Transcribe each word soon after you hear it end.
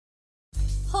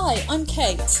Hi, I'm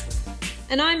Kate.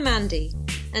 And I'm Mandy,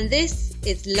 and this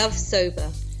is Love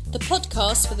Sober, the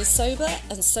podcast for the sober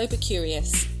and sober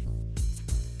curious.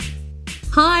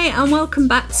 Hi and welcome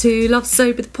back to Love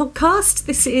Sober, the podcast.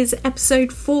 This is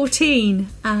episode 14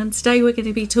 and today we're going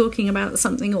to be talking about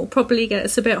something that will probably get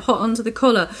us a bit hot under the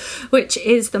collar, which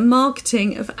is the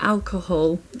marketing of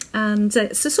alcohol. And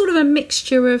it's a sort of a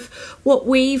mixture of what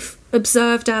we've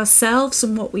observed ourselves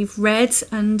and what we've read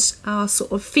and our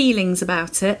sort of feelings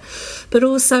about it. But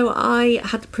also I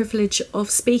had the privilege of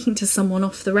speaking to someone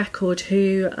off the record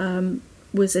who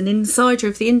was an insider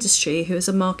of the industry, who is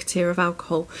a marketeer of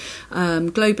alcohol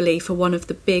globally for one of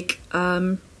the big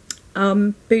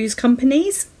booze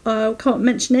companies. I can't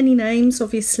mention any names,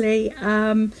 obviously,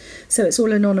 so it's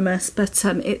all anonymous, but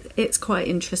it's quite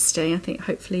interesting. I think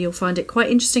hopefully you'll find it quite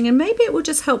interesting, and maybe it will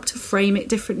just help to frame it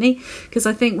differently, because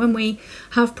I think when we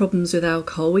have problems with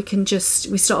alcohol, we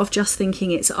start off just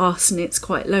thinking it's us and it's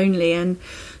quite lonely, and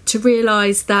to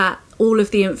realise that all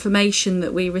of the information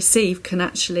that we receive can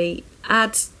actually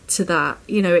add to that.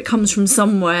 You know, it comes from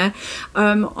somewhere.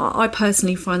 I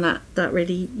personally find that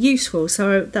really useful,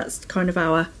 so that's kind of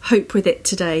our hope with it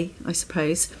today, I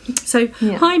suppose. So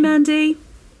yeah. Hi Mandy.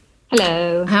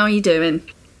 Hello. How are you doing?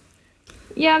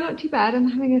 Yeah, I'm not too bad. I'm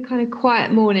having a kind of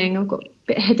quiet morning. I've got a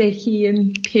bit headachy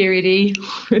and periody.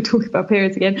 We're talking about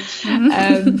periods again.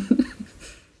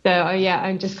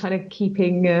 I'm just kind of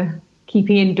keeping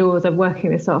indoors. I'm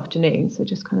working this afternoon, so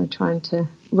just kind of trying to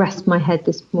rest my head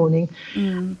this morning.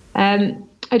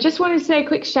 I just wanted to say a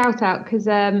quick shout out because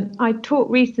I talked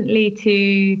recently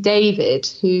to David,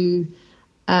 who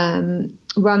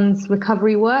runs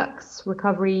Recovery Works,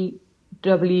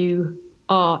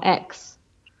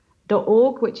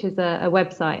 recoverywrx.org, which is a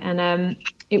website, and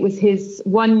it was his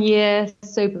 1 year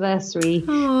soberversary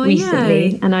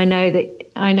recently. Yay. And I know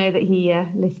that he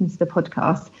listens to the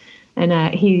podcast.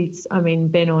 And he's,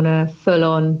 been on a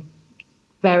full-on,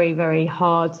 very, very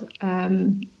hard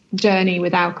journey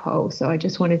with alcohol. So I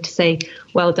just wanted to say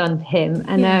well done to him.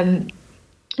 And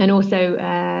also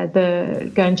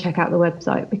go and check out the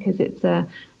website, because it's a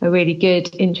really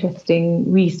good,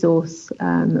 interesting resource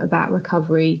about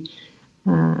recovery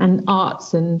and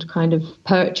arts and kind of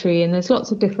poetry. And there's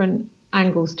lots of different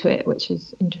angles to it, which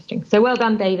is interesting. So well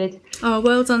done, David. Oh,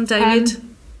 well done, David.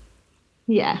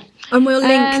 Yeah. And we'll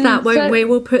link that, won't we?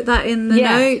 We'll put that in the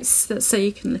notes so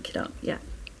you can look it up. Yeah.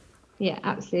 Yeah,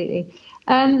 absolutely.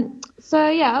 Other than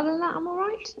that, I'm all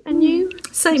right. And you?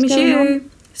 Same as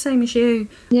you. Same as you.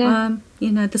 Yeah.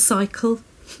 The cycle.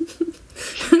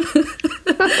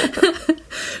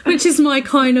 Which is my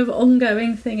kind of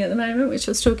ongoing thing at the moment, which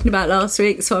I was talking about last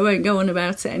week, so I won't go on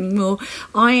about it anymore.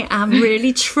 I am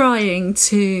really trying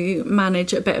to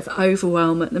manage a bit of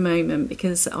overwhelm at the moment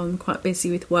because I'm quite busy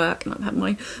with work, and I've had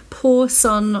my poor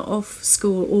son off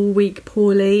school all week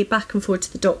poorly, back and forth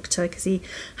to the doctor because he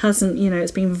hasn't,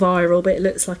 it's been viral, but it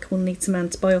looks like we'll need some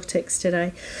antibiotics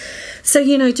today. So,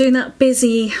 doing that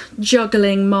busy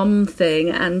juggling mum thing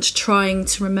and trying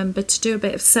to remember to do a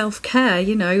bit of self-care,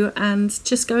 and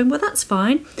just going, well, that's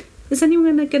fine. Is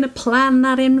anyone going to plan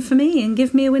that in for me and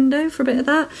give me a window for a bit of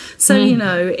that? So,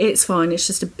 it's fine. It's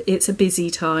just it's a busy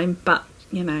time, but,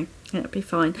 it'll be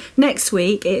fine. Next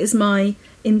week, it is my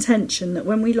intention that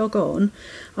when we log on,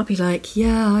 I'll be like,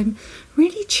 yeah, I'm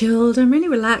really chilled, I'm really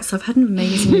relaxed, I've had an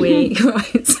amazing week.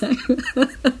 Right, so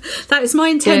that is my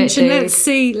intention. Let's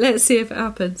see if it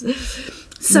happens.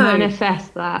 So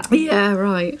manifest that. Yeah,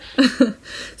 right.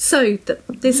 So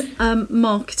this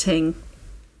marketing.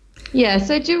 Yeah,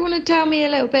 so do you want to tell me a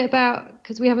little bit about,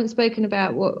 because we haven't spoken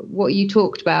about what you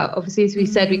talked about. Obviously, as we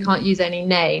said, we can't use any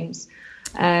names,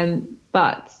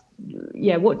 but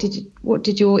yeah, what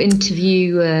did your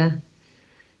interview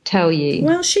tell you?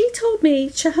 Well, she told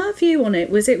me her view on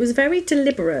it was very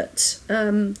deliberate,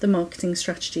 the marketing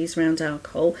strategies around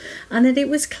alcohol, and that it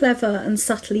was clever and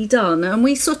subtly done, and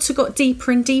we sort of got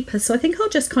deeper and deeper. So I think I'll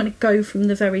just kind of go from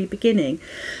the very beginning,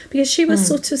 because she was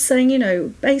sort of saying,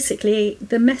 basically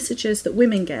the messages that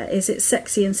women get is it's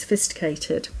sexy and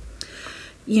sophisticated.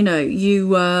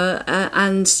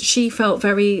 And she felt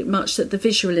very much that the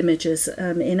visual images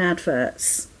in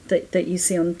adverts that you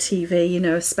see on TV,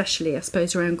 especially, I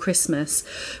suppose, around Christmas,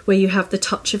 where you have the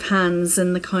touch of hands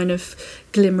and the kind of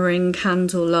glimmering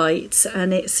candlelight,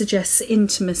 and it suggests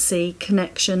intimacy,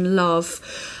 connection, love,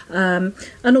 and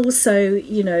also,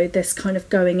 this kind of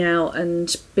going out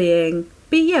and being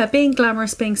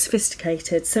glamorous, being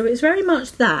sophisticated. So it's very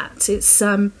much that. It's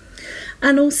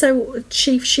and also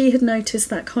she had noticed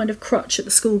that kind of crutch at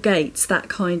the school gates, that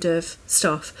kind of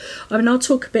stuff. I'll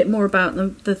talk a bit more about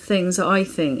the things that I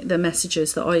think, the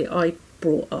messages that I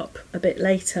brought up a bit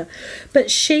later. But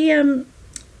she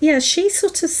she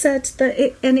sort of said that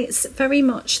it's very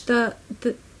much that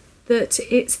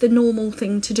it's the normal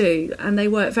thing to do, and they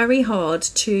work very hard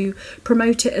to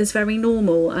promote it as very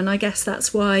normal. And I guess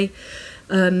that's why,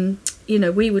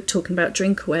 we were talking about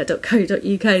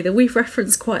drinkaware.co.uk, that we've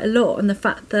referenced quite a lot, and the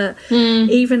fact that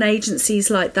even agencies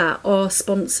like that are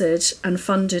sponsored and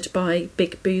funded by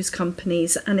big booze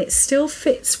companies, and it still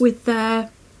fits with their...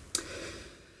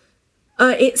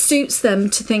 it suits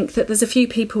them to think that there's a few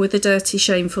people with a dirty,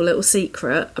 shameful little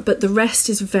secret, but the rest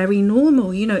is very normal.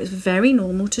 It's very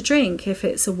normal to drink. If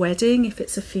it's a wedding, if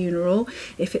it's a funeral,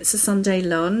 if it's a Sunday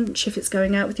lunch, if it's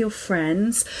going out with your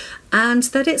friends, and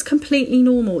that it's completely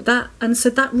normal. So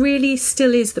that really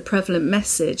still is the prevalent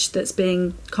message that's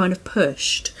being kind of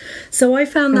pushed. So I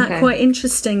found that quite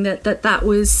interesting that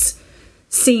was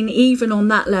seen even on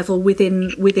that level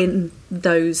within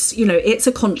those. It's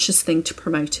a conscious thing to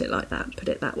promote it like that, put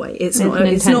it that way. It's not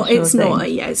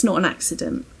an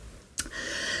accident.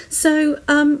 So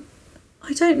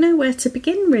I don't know where to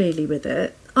begin really with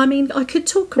it. I mean, I could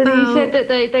talk about... You said that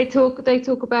they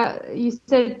talk about, you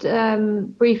said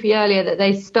briefly earlier that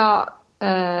they start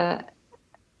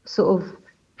sort of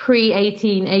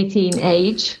pre-18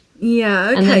 age. Yeah,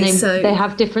 okay. And then they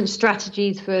have different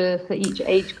strategies for each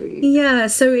age group. Yeah,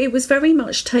 so it was very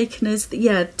much taken as,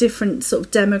 different sort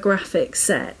of demographic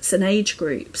sets and age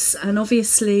groups. And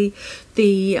obviously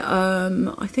the,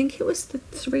 I think it was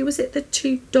the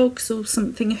Two Dogs or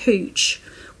something, Hooch,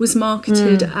 was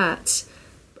marketed at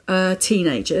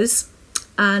teenagers.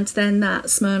 And then that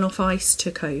Smirnoff Ice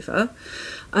took over.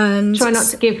 And try not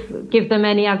to give them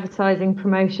any advertising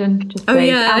promotion. Just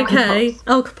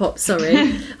Alcopop,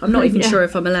 sorry. I'm not even sure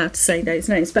if I'm allowed to say those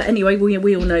names, but anyway,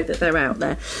 we all know that they're out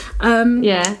there.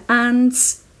 And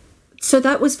so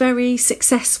that was very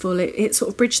successful. It sort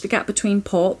of bridged the gap between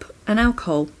pop and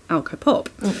alcohol, Alcopop.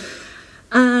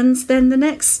 And then the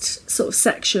next sort of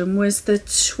section was the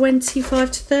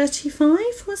 25 to 35,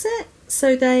 was it?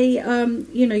 So they,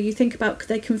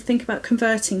 they can think about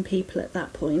converting people at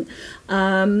that point,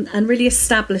 and really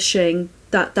establishing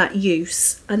that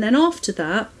use. And then after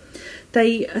that,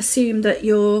 they assume that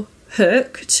you're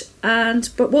hooked.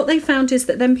 But what they found is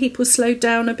that then people slowed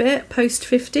down a bit post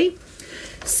 50.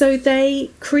 So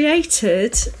they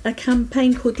created a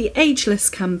campaign called the Ageless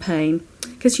Campaign,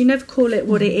 because you never call it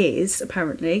what it is,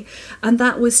 apparently. And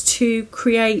that was to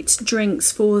create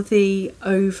drinks for the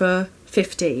over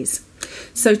 50s.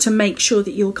 So to make sure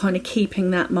that you're kind of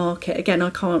keeping that market. Again, I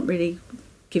can't really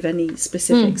give any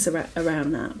specifics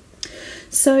around that.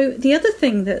 So the other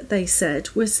thing that they said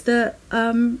was that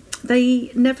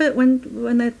they never,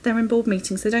 when they're in board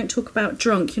meetings, they don't talk about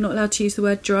drunk. You're not allowed to use the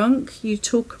word drunk. You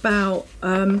talk about,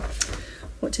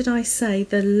 what did I say?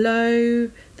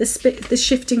 The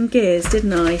shifting gears,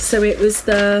 didn't I? So it was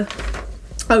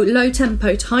low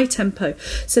tempo to high tempo.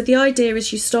 So the idea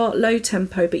is you start low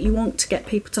tempo, but you want to get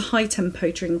people to high tempo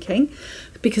drinking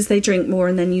because they drink more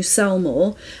and then you sell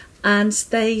more. And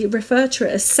they refer to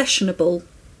it as sessionable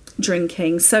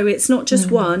drinking. So it's not just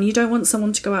one. You don't want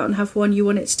someone to go out and have one. You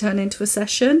want it to turn into a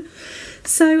session.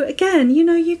 So again,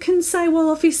 you can say, well,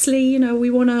 obviously, we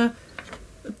want to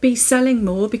be selling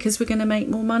more because we're going to make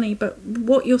more money. But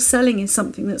what you're selling is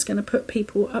something that's going to put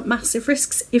people at massive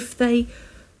risks if they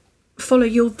follow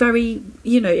your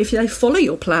if they follow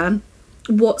your plan.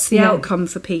 What's the outcome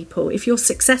for people? If you're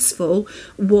successful,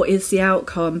 what is the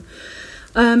outcome?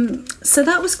 So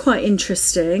that was quite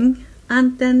interesting.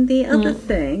 And then the other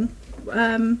thing,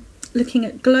 looking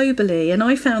at globally, and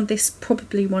I found this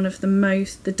probably one of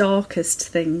the darkest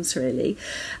things really.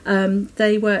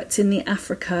 They worked in the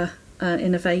Africa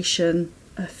innovation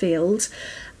field.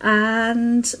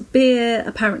 And beer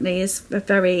apparently is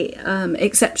very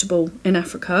acceptable in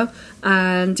Africa,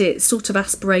 and it's sort of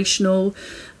aspirational.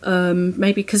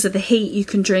 Maybe because of the heat, you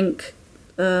can drink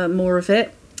more of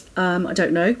it. I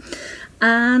don't know,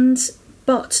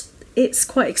 but it's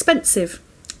quite expensive.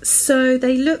 So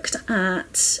they looked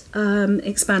at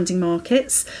expanding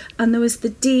markets, and there was the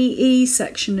DE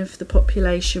section of the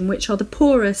population, which are the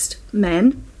poorest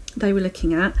men. They were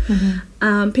looking at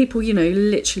people,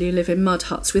 literally live in mud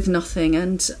huts with nothing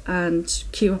and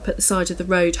queue up at the side of the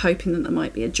road hoping that there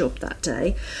might be a job that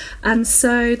day, and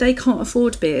so they can't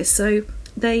afford beer. So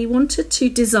they wanted to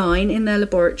design in their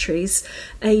laboratories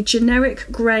a generic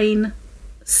grain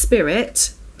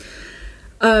spirit,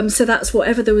 so that's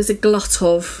whatever there was a glut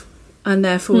of and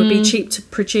therefore would be cheap to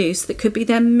produce, that could be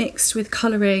then mixed with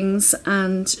colourings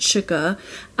and sugar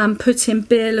and put in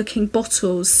beer-looking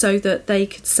bottles so that they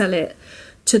could sell it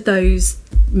to those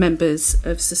members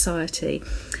of society.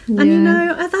 Yeah. And,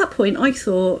 at that point I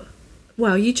thought,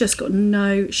 well, you just got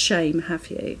no shame, have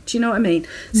you? Do you know what I mean?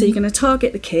 So you're going to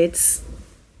target the kids,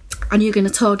 and you're going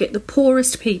to target the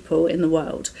poorest people in the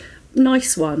world.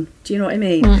 Nice one. Do you know what I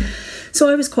mean? So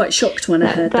I was quite shocked when I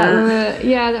heard that.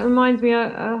 That reminds me.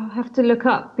 I have to look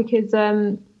up because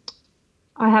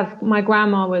my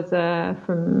grandma was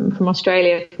from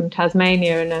Australia, from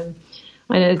Tasmania, and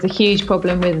I know there's a huge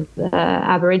problem with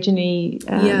Aborigine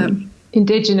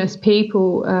Indigenous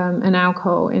people and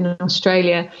alcohol in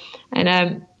Australia,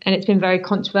 and it's been very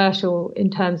controversial in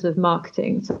terms of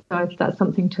marketing. So that's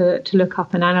something to look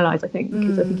up and analyse, I think,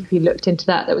 because I think if you looked into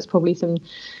that, there was probably some.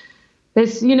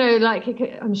 There's,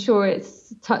 I'm sure it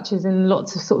touches in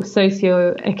lots of sort of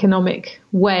socio-economic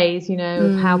ways,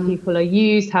 of how people are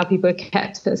used, how people are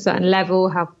kept at a certain level,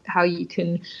 how you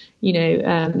can,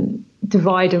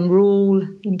 divide and rule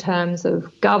in terms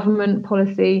of government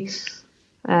policy.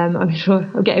 I'm sure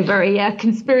I'm getting very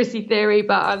conspiracy theory,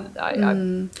 but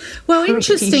I'm well,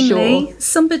 interestingly,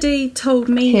 somebody told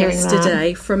me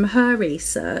yesterday from her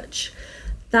research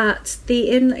that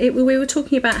we were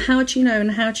talking about how do you know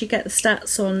and how do you get the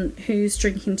stats on who's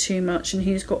drinking too much and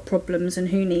who's got problems and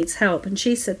who needs help, and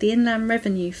she said the Inland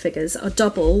Revenue figures are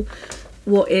double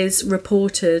what is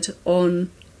reported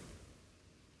on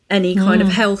any kind of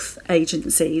health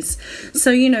agencies.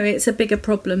 So it's a bigger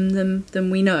problem than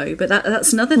we know, but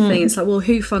that's another thing. It's like, well,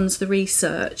 who funds the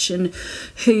research and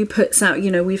who puts out,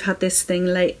 we've had this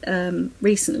thing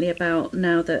recently about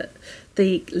now that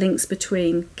the links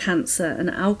between cancer and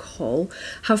alcohol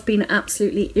have been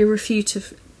absolutely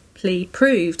irrefutably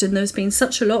proved, and there's been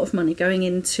such a lot of money going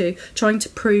into trying to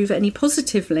prove any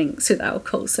positive links with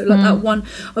alcohol. So like that one,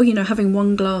 having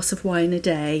one glass of wine a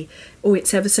day,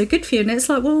 it's ever so good for you, and it's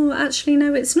like, well, actually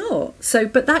no, it's not. So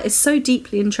but that is so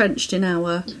deeply entrenched in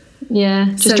our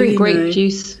drink grape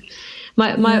juice.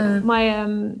 My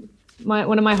one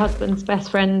of my husband's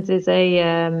best friends is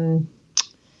a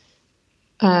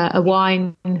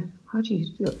wine. How do you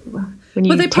when you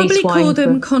well, they probably wine call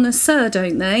them connoisseur,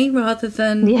 don't they, rather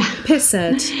than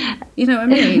pisshead? You know what I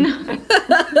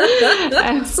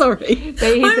mean? Sorry,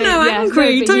 I'm now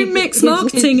angry. Don't mix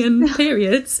marketing and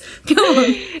periods. Go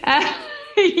on.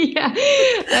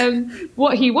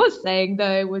 What he was saying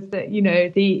though was that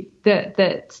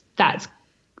that's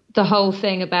the whole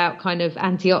thing about kind of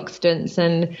antioxidants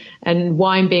and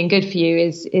wine being good for you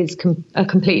is a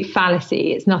complete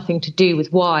fallacy. It's nothing to do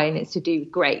with wine. It's to do with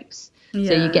grapes. Yeah.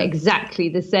 So you get exactly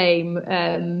the same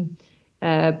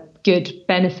good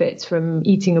benefits from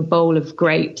eating a bowl of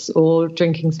grapes or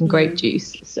drinking some grape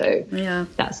juice. So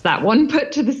that's that one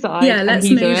put to the side. Yeah, let's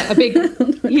he's move.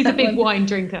 He's a big wine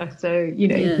drinker. So,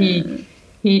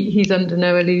 he's under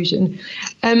no illusion.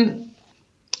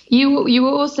 You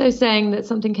were also saying that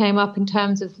something came up in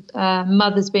terms of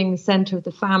mothers being the centre of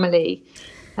the family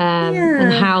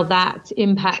and how that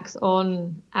impacts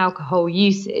on alcohol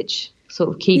usage, sort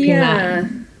of keeping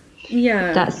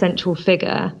that central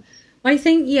figure. I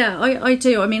think, I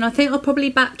do. I mean, I think I'll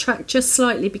probably backtrack just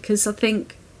slightly because I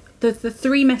think the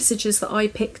three messages that I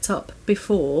picked up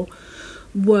before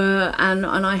were, and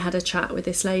I had a chat with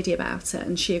this lady about it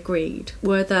and she agreed,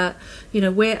 were that,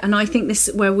 and I think this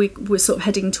is where we're sort of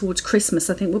heading towards Christmas.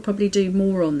 I think we'll probably do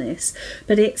more on this,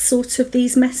 but it's sort of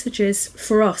these messages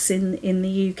for us in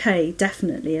the UK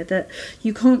definitely are that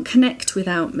you can't connect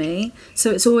without me.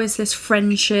 So it's always this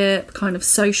friendship kind of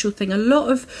social thing. A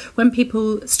lot of when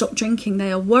people stop drinking,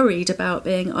 they are worried about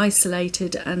being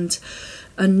isolated and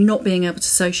not being able to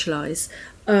socialise.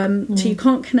 So you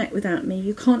can't connect without me,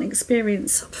 you can't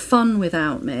experience fun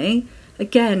without me.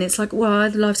 Again, it's like, well,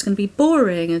 life's going to be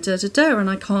boring and and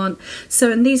I can't.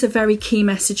 So, and these are very key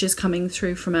messages coming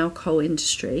through from alcohol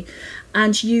industry,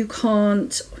 and you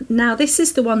can't. Now, this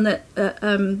is the one that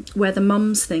where the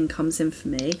mums thing comes in for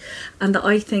me, and that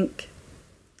I think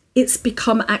it's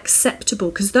become acceptable,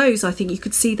 because those, I think you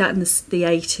could see that in the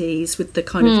 80s with the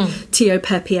kind of Tio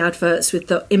Pepe adverts with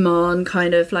the Iman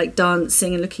kind of like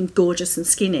dancing and looking gorgeous and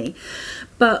skinny,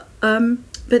 but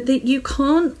that you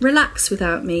can't relax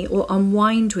without me or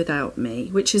unwind without me,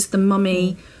 which is the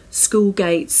mummy school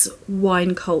gates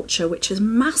wine culture, which has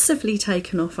massively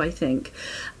taken off, I think,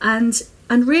 and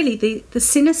really the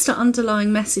sinister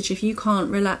underlying message, if you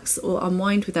can't relax or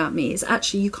unwind without me, is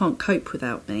actually you can't cope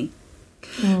without me.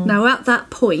 Now, at that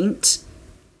point,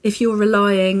 if you're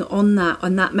relying on that,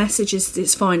 and that message is,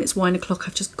 it's fine, it's wine o'clock,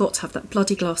 I've just got to have that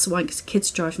bloody glass of wine because the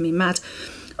kids drive me mad.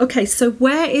 Okay, so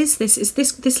where is this?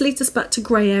 This leads us back to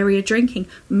grey area drinking,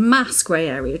 mass grey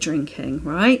area drinking,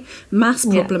 right? Mass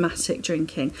problematic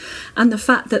drinking. And the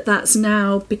fact that that's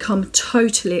now become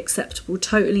totally acceptable,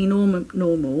 totally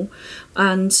normal.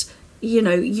 And,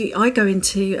 I go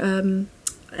into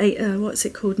what's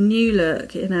it called, New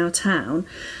Look in our town,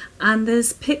 and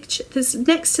there's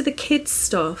next to the kids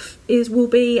stuff will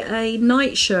be a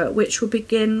nightshirt which will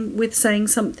begin with saying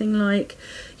something like,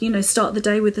 start the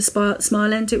day with a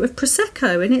smile, end it with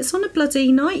Prosecco, and it's on a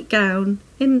bloody nightgown.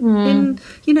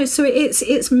 So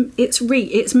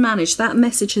it's managed. That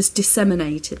message has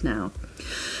disseminated now.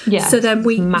 Yeah. So then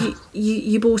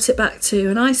you brought it back to,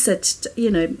 and I said,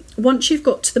 once you've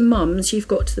got to the mums, you've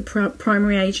got to the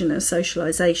primary agent of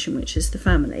socialisation, which is the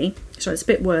family. Sorry, it's a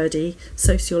bit wordy,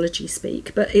 sociology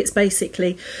speak, but it's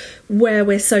basically where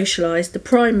we're socialised. The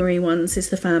primary ones is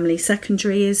the family.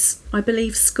 Secondary is, I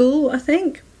believe, school, I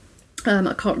think.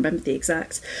 I can't remember the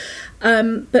exact.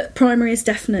 But primary is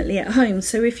definitely at home.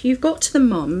 So if you've got to the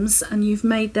mums and you've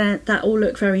made that all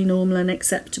look very normal and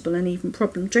acceptable, and even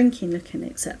problem drinking looking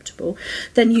acceptable,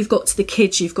 then you've got to the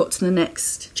kids, you've got to the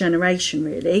next generation,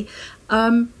 really.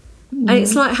 And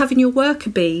it's like having your worker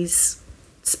bees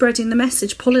spreading the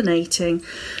message, pollinating.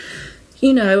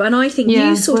 And I think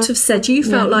you sort of said you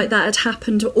felt like that had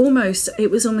happened it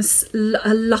was almost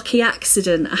a lucky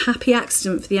accident, a happy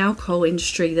accident for the alcohol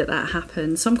industry that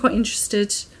happened. So I'm quite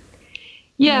interested.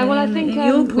 Yeah, well, I think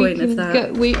your point of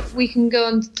that. We can go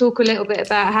on to talk a little bit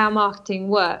about how marketing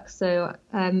works. So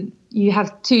you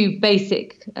have two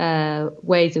basic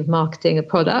ways of marketing a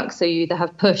product. So you either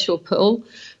have push or pull.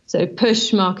 So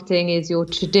push marketing is your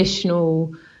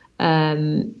traditional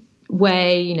way,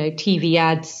 TV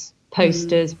ads,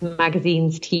 posters,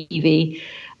 magazines, TV,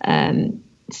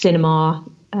 cinema,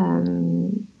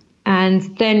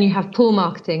 and then you have pull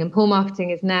marketing, and pull marketing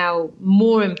is now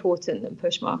more important than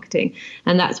push marketing,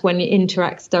 and that's when it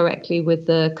interacts directly with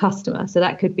the customer. So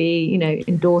that could be,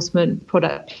 endorsement,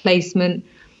 product placement,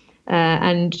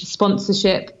 and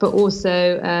sponsorship, but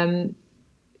also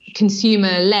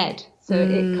consumer led. So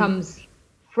it comes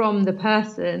from the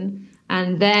person.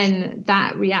 And then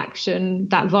that reaction,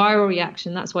 that viral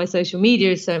reaction, that's why social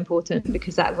media is so important,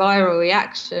 because that viral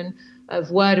reaction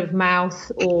of word of mouth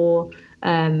or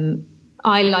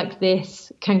I like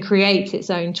this can create its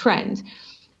own trend,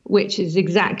 which is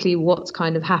exactly what's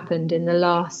kind of happened in the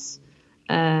last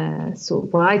I'd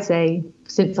say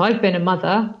since I've been a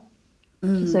mother.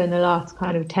 So in the last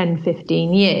kind of 10,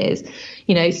 15 years,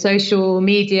 social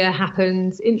media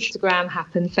happened, Instagram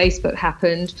happened, Facebook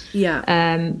happened.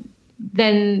 Yeah.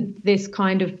 Then this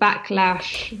kind of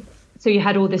backlash. So you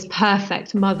had all this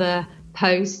perfect mother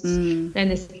posts, then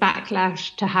this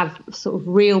backlash to have sort of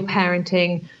real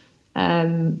parenting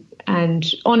and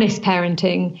honest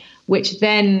parenting, which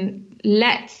then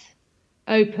lets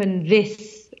open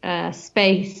this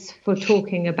space for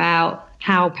talking about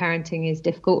how parenting is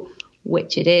difficult,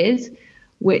 which it is,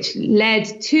 which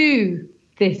led to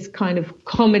this kind of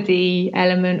comedy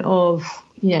element of,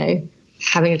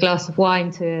 having a glass of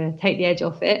wine to take the edge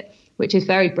off it, which is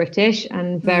very British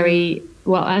and very,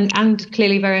 and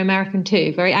clearly very American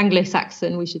too, very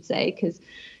Anglo-Saxon, we should say, because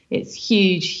it's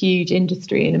huge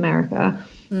industry in America.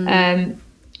 And,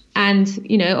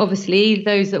 obviously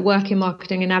those that work in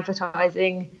marketing and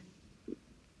advertising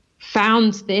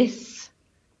found this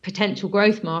potential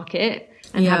growth market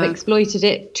and have exploited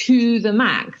it to the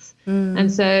max.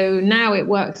 And so now it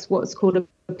works what's called a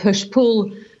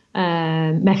push-pull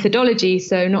methodology.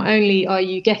 So not only are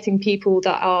you getting people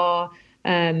that are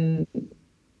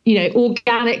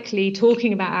organically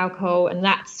talking about alcohol, and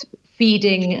that's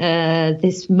feeding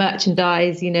this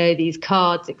merchandise, these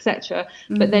cards, etc.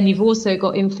 But then you've also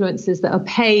got influencers that are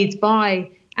paid by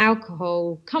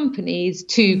alcohol companies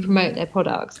to promote their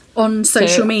products on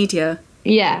social media.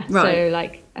 Yeah,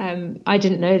 right. So I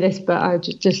didn't know this, but I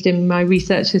just in my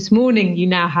research this morning, you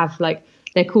now have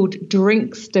they're called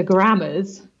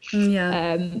Drinkstagrammers.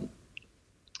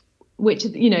 Which,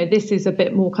 this is a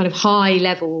bit more kind of high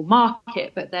level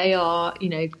market, but they are,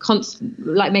 constant,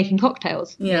 like making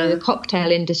cocktails. The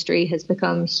cocktail industry has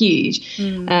become huge,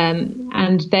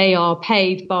 and they are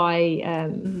paid by.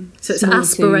 So it's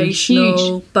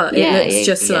aspirational, but it's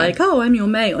just like, oh, I'm your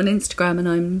mate on Instagram and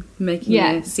I'm making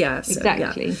this. Yeah, so,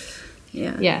 exactly.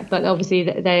 Yeah, but obviously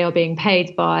they are being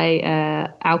paid by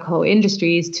alcohol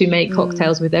industries to make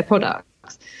cocktails with their products.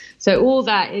 So all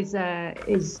that is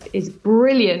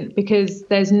brilliant, because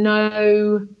there's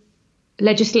no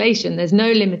legislation, there's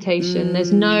no limitation,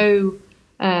 there's no,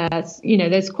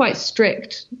 there's quite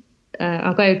strict.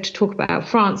 I'll go to talk about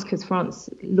France, because France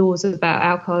laws about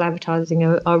alcohol advertising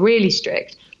are really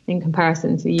strict in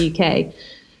comparison to the UK.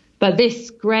 But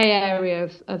this grey area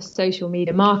of social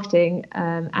media marketing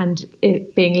and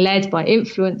it being led by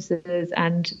influencers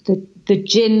and the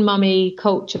gin mummy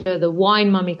culture, the wine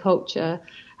mummy culture,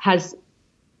 has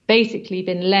basically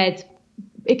been led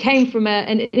it came from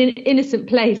an innocent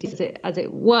place, as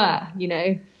it were, you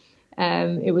know.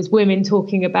 It was women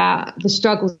talking about the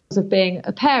struggles of being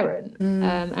a parent.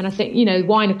 And I think, you know,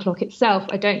 Wine O'Clock itself,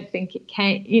 I don't think it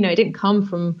came, you know, it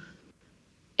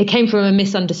came from a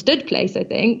misunderstood place, I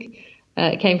think.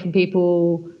 It came from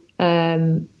people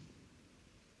not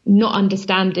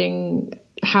understanding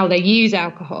how they use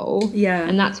alcohol. Yeah.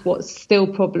 And that's what's still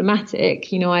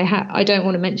problematic. You know, I don't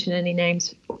want to mention any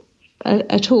names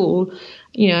at all.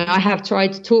 You know, I have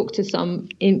tried to talk to some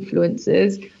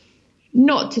influencers,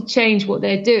 not to change what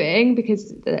they're doing,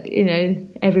 because, you know,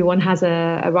 everyone has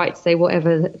a right to say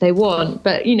whatever they want.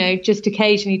 But, you know, just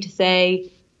occasionally to say,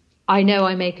 I know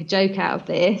I make a joke out of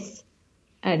this,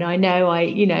 and I know I,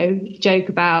 you know, joke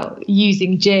about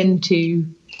using gin to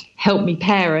help me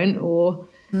parent,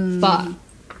 but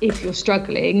if you're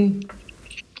struggling,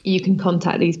 you can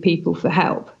contact these people for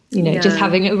help. You know, just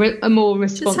having a more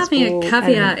responsible... Just having a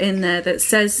caveat in there that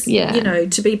says, you know,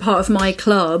 to be part of my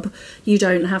club, you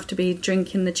don't have to be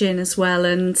drinking the gin as well.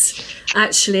 And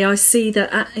actually, I see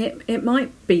that it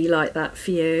might be like that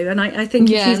for you. And I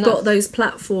think if you've got those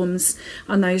platforms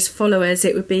and those followers,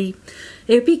 it would be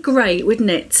great, wouldn't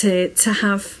it, to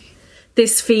have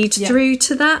this feed through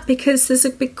to that, because there's a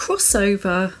big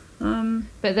crossover.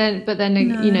 But then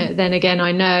you know, then again,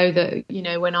 I know that, you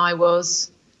know, when I was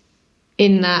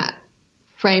in that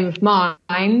frame of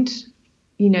mind,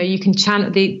 you know, you can channel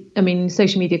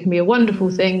social media can be a wonderful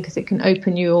thing because it can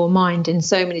open your mind in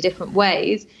so many different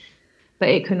ways, but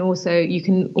you can also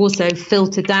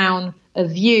filter down a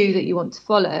view that you want to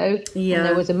follow. And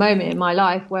there was a moment in my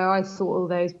life where I saw all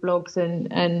those blogs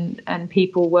and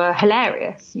people were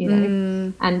hilarious, you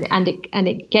know, and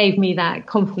it gave me that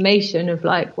confirmation of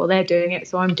like, well, they're doing it,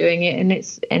 so I'm doing it,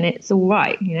 and it's all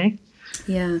right, you know.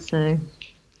 Yeah.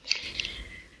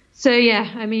 So yeah,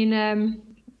 I mean,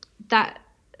 that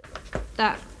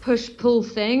push-pull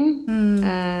thing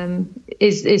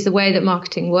is the way that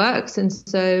marketing works, and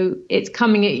so it's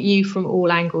coming at you from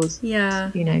all angles.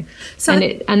 Yeah, you know, so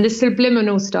and the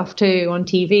subliminal stuff too on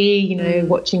TV. You know,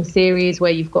 watching series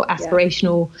where you've got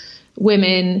aspirational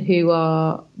women who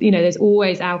are, you know, there's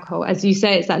always alcohol, as you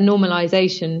say. It's that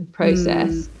normalization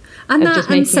process.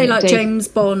 And say like James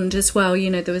Bond as well, you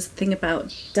know, there was a thing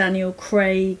about Daniel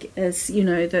Craig as, you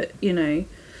know, that, you know,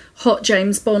 hot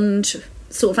James Bond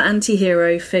sort of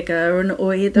anti-hero figure,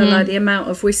 or like the amount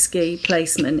of whiskey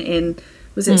placement in,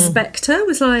 was it Spectre,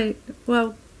 was like,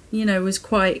 well, you know, was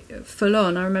quite full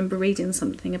on. I remember reading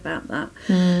something about that.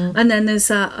 And then there's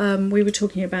that, we were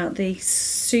talking about the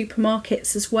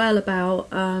supermarkets as well, about,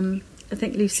 I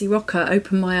think Lucy Rocker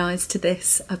opened my eyes to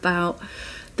this, about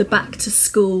the back to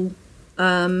school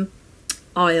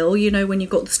aisle, you know, when you've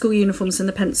got the school uniforms and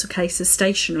the pencil cases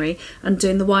stationery, and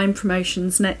doing the wine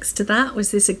promotions next to that.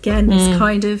 Was this again this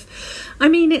kind of, I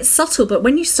mean, it's subtle, but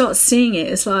when you start seeing it,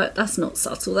 it's like, that's not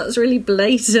subtle, that's really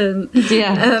blatant.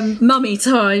 Mummy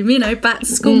time, you know, back to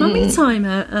school mummy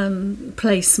time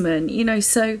placement, you know.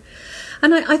 So,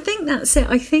 and I think that's it.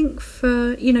 I think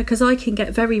for, you know, because I can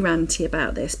get very ranty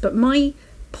about this, but my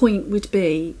point would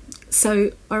be,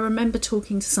 so I remember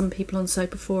talking to some people on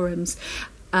sober forums,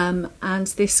 and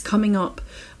this coming up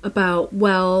about,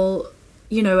 well,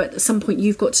 you know, at some point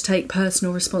you've got to take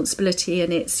personal responsibility,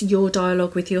 and it's your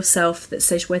dialogue with yourself that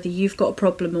says whether you've got a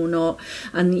problem or not.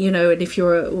 And, you know, and if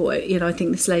you're, you know, I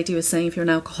think this lady was saying if you're an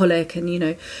alcoholic and, you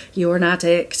know, you're an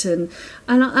addict. And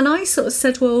I sort of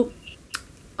said, well,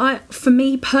 for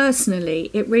me personally,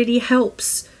 it really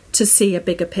helps to see a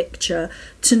bigger picture,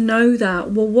 to know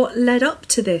that, well, what led up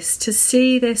to this, to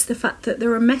see this, the fact that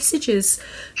there are messages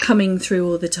coming through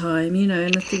all the time, you know,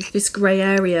 and I think this grey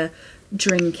area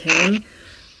drinking,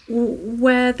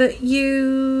 where that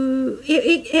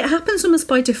it happens almost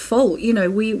by default, you know,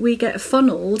 we get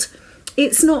funneled.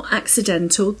 It's not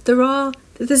accidental.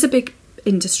 There's a big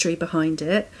industry behind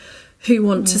it who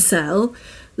want to sell,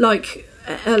 like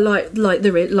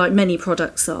many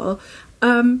products are.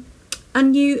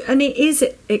 And it is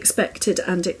expected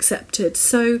and accepted.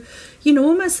 So, you know,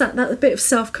 almost that a bit of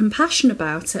self-compassion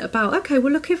about it, about, okay,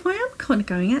 well, look, if I am kind of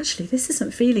going, actually, this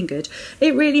isn't feeling good.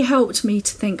 It really helped me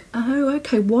to think, oh,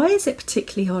 okay, why is it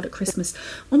particularly hard at Christmas?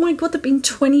 Oh my God, there've been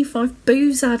 25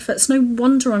 booze adverts. No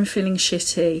wonder I'm feeling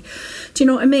shitty. Do you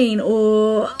know what I mean?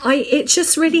 It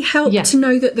just really helped to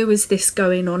know that there was this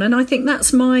going on. And I think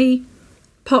that's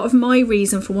part of my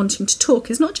reason for wanting to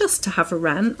talk, is not just to have a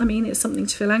rant. I mean, it's something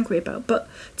to feel angry about, but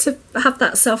to have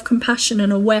that self-compassion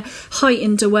and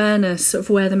heightened awareness of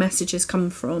where the messages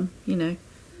come from, you know.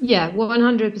 Yeah,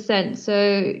 100%.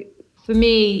 So for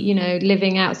me, you know,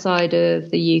 living outside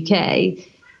of the UK,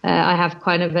 I have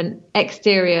kind of an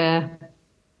exterior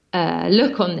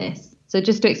look on this. So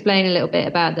just to explain a little bit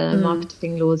about the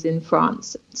marketing laws in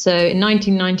France. So in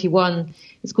 1991,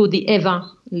 it's called the Evin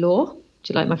law. Do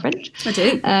you like my French? I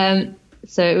do.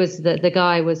 So it was the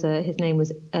guy was his name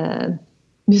was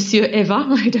Monsieur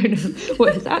Evin. I don't know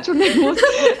what his actual name was.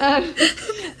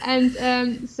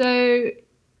 So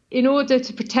in order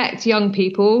to protect young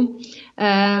people,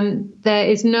 there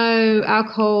is no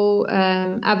alcohol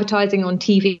advertising on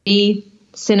TV,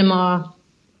 cinema,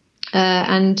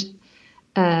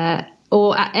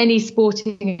 or at any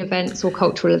sporting events or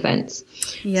cultural events.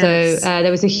 Yes. So there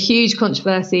was a huge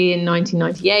controversy in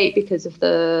 1998 because of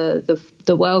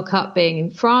the World Cup being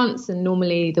in France, and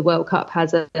normally the World Cup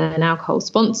has an alcohol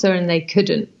sponsor, and they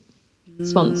couldn't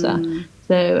sponsor.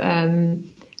 So there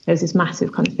was this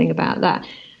massive kind of thing about that.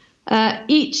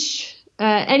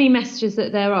 Any messages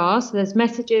that there are, so there's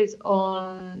messages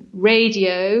on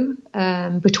radio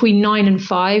between 9 and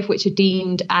 5, which are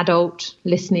deemed adult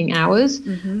listening hours.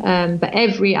 But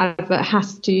every advert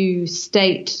has to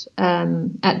state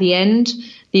at the end,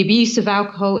 the abuse of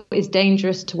alcohol is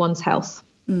dangerous to one's health,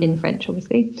 in French,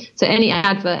 obviously. So any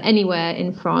advert anywhere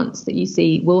in France that you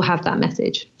see will have that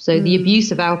message. So the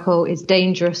abuse of alcohol is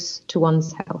dangerous to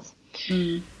one's health.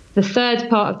 The third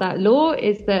part of that law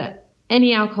is that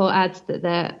any alcohol ads that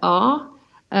there are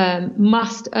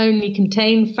must only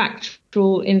contain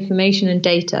factual information and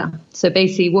data. So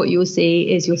basically what you'll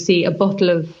see a bottle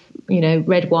of,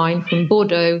 red wine from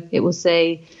Bordeaux. It will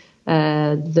say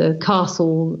the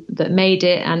castle that made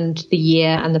it and the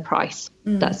year and the price.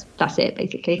 That's it,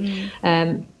 basically.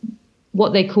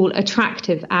 What they call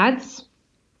attractive ads.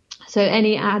 So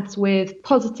any ads with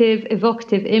positive,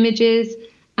 evocative images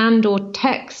and or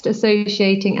text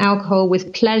associating alcohol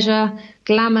with pleasure,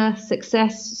 glamour,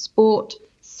 success, sport,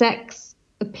 sex,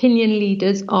 opinion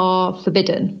leaders are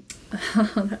forbidden.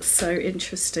 That's so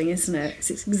interesting, isn't it?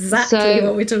 It's exactly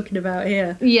what we're talking about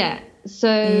here. Yeah. So,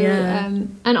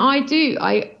 and I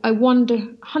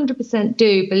 100%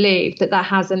 do believe that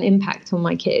has an impact on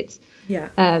my kids. Yeah.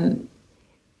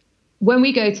 When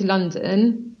we go to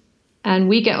London, and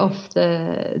we get off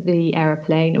the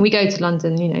aeroplane, and we go to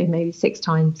London, maybe 6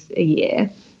 times a year.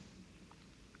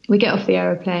 We get off the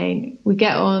aeroplane, we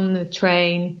get on the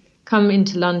train, come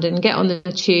into London, get on the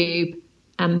tube,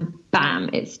 and bam,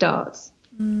 it starts.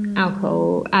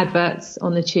 Alcohol adverts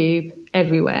on the tube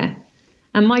everywhere.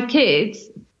 And my kids,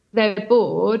 they're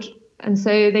bored, and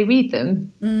so they read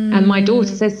them. And my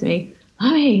daughter says to me,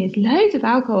 "Mommy, there's loads of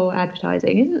alcohol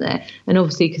advertising, isn't there?" And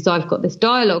obviously, because I've got this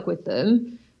dialogue with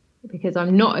them, because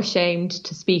I'm not ashamed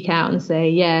to speak out and say,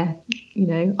 yeah,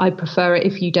 I prefer it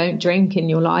if you don't drink in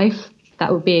your life.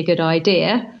 That would be a good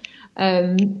idea.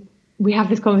 We have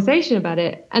this conversation about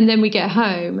it. And then we get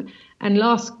home. And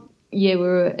last year we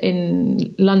were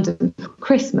in London for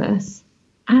Christmas,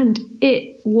 and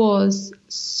it was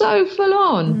so full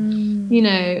on.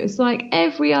 It's like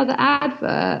every other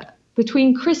advert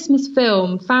between Christmas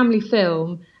film, family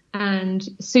film, and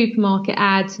supermarket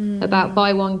ads about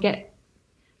buy one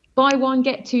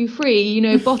get 2 free,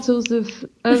 bottles of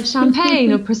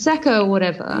champagne or Prosecco or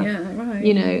whatever. Yeah,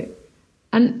 right.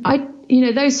 And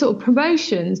those sort of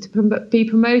promotions, to be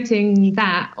promoting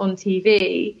that on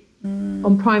TV,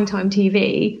 on primetime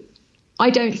TV, I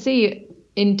don't see it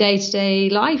in day-to-day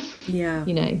life. Yeah.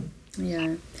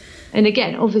 Yeah. And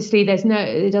again, obviously,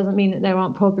 it doesn't mean that there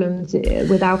aren't problems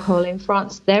with alcohol in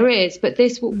France. There is, but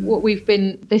this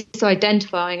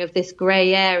identifying of this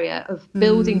grey area of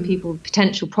building people with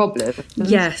potential problems.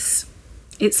 Yes,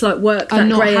 it's like work that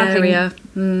grey area,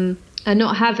 and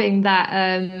not having that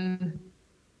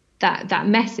that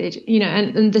message,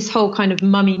 and this whole kind of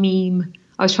mummy meme.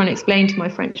 I was trying to explain to my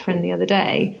French friend the other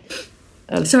day.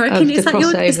 Sorry, is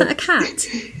that a cat?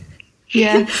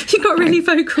 Yeah, you've got a really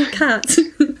vocal cat.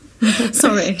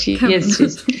 Sorry.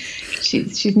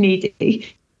 She's needy.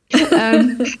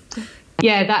 The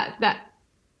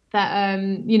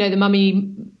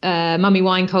mummy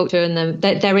wine culture, and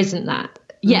there isn't that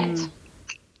yet.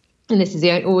 And this is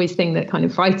the always thing that kind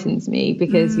of frightens me,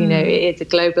 because it's a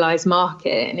globalized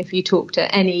market, and if you talk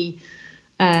to any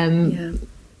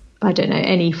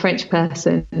any French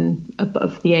person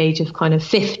above the age of kind of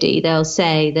 50, they'll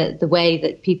say that the way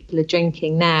that people are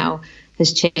drinking now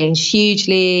has changed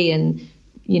hugely, and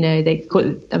they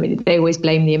always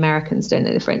blame the Americans, don't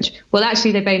they, the French? Well,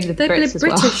 actually, they blame the Brits as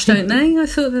well. They're British, don't they? I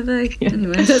thought that they... Yeah.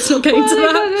 Anyway, let's not get into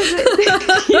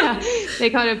that. They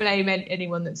kind of blame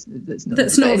anyone that's not...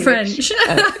 That's not French.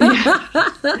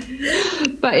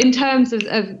 But in terms of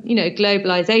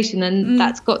globalisation, then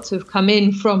that's got to have come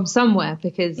in from somewhere,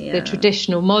 because the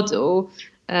traditional model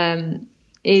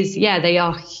is, they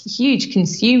are huge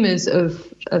consumers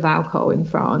of alcohol in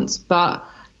France, but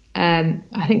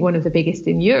I think one of the biggest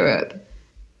in Europe.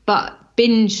 But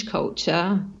binge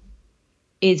culture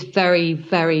is very,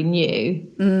 very new.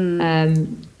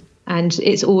 And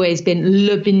it's always been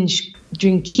le binge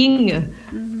drinking,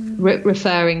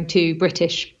 referring to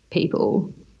British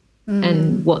people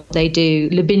and what they do.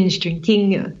 Le binge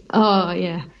drinking. Oh,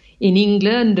 yeah. In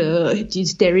England, it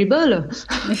is terrible.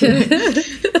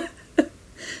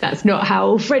 That's not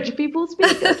how French people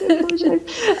speak.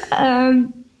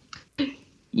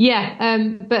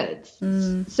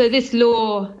 So this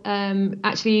law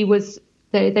actually was,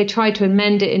 they tried to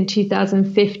amend it in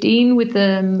 2015 with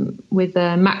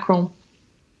Macron,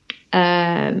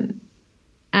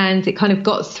 and it kind of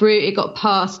got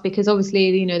passed because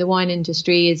obviously, the wine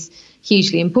industry is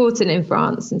hugely important in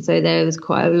France, and so there was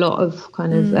quite a lot of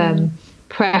kind of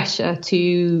pressure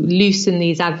to loosen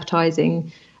these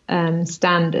advertising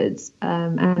standards,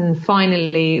 and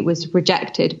finally it was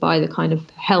rejected by the kind of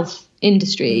health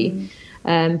industry,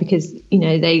 because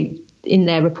they, in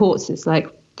their reports, it's like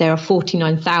there are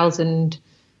 49,000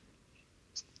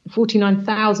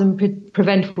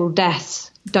 preventable deaths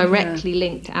directly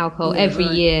linked to alcohol every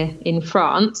year in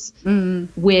France.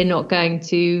 We're not going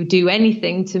to do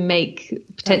anything to make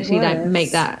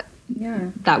that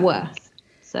worse.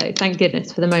 So thank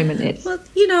goodness for the moment it's. Well,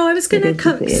 I was going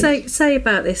to say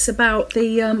about this, about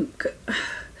the.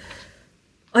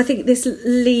 I think this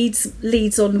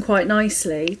leads on quite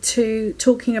nicely to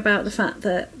talking about the fact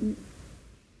that,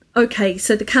 okay,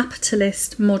 so the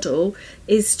capitalist model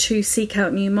is to seek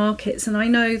out new markets. And I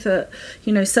know that,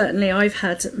 certainly I've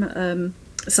had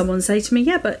someone say to me,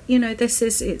 yeah, but,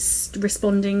 it's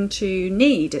responding to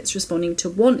need, it's responding to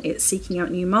want, it's seeking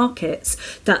out new markets.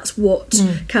 That's what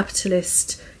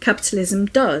capitalism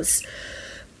does.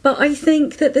 But I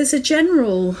think that there's a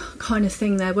general kind of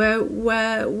thing there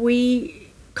where we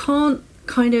can't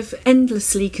kind of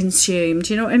endlessly consume.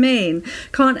 Do you know what I mean?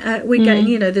 We're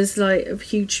getting, there's like a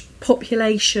huge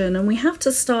population and we have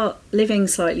to start living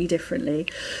slightly differently.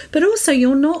 But also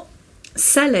you're not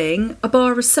selling a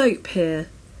bar of soap here.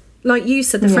 Like you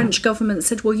said, the French government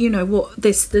said, well,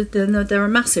 there are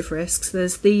massive risks.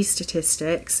 There's these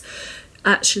statistics.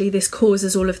 Actually, this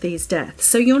causes all of these deaths.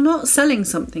 So you're not selling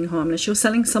something harmless. You're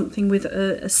selling something with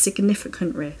a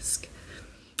significant risk.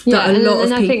 That a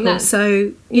lot of people.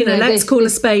 So let's call a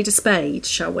spade,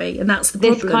 shall we? And that's the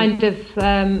problem. This kind of,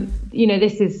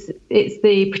 it's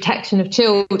the protection of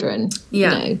children.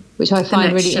 Which I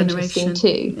find really interesting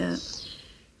too.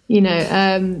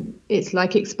 It's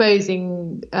like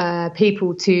exposing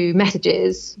people to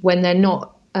messages when they're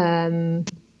not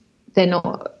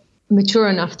mature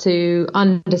enough to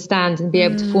understand and be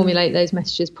able to formulate those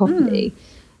messages properly.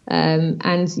 And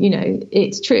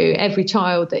it's true. Every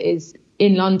child that is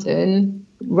in London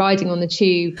riding on the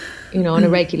tube, on a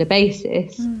regular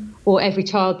basis, or every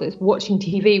child that's watching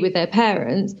TV with their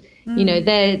parents,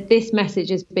 this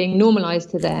message is being normalised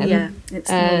to them. Yeah,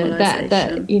 it's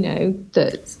normalisation.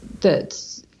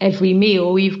 that every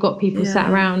meal you've got people sat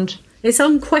around. It's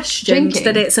unquestioned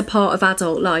that it's a part of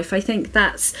adult life. I think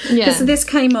that's because this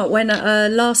came up when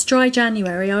last dry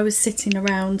January I was sitting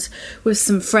around with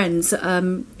some friends.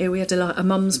 We had a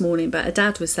mum's morning, but a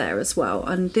dad was there as well.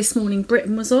 And this morning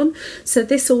Britain was on, so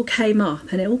this all came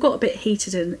up, and it all got a bit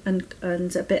heated and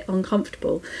a bit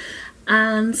uncomfortable.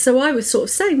 And so I was sort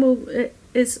of saying, well, it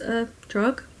is a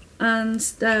drug. And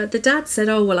the dad said,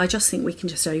 oh, well, I just think we can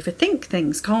just overthink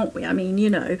things, can't we? I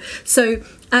mean, So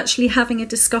actually having a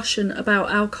discussion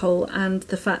about alcohol and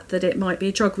the fact that it might be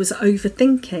a drug was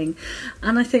overthinking.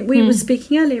 And I think we were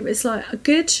speaking earlier, it's like a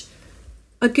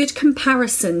good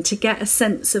comparison to get a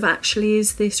sense of actually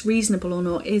is this reasonable or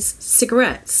not is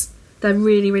cigarettes. They're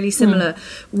really, really similar.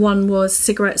 One was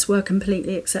cigarettes were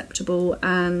completely acceptable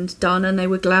and done, and they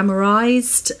were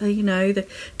glamorised, the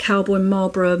cowboy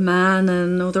Marlboro man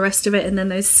and all the rest of it. And then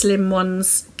those slim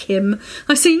ones, Kim,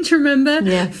 I seem to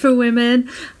remember, for women.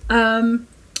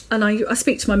 And I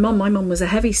speak to my mum. My mum was a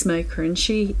heavy smoker, and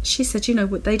she said,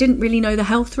 they didn't really know the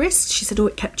health risks. She said, oh,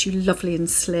 it kept you lovely and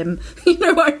slim. You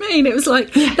know what I mean? It was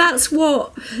like, that's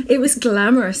what, it was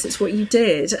glamorous. It's what you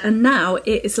did. And now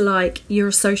it is like you're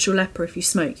a social leper if you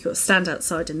smoke. You've got to stand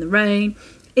outside in the rain.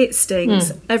 It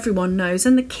stinks. Everyone knows.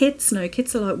 And the kids know.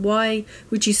 Kids are like, why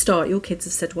would you start? Your kids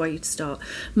have said why you'd start.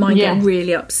 Mine get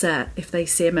really upset if they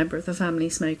see a member of the family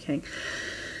smoking.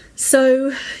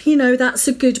 So, that's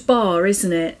a good bar,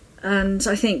 isn't it? And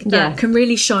I think that can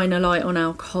really shine a light on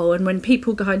alcohol. And when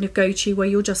people kind of go to you where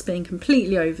you're just being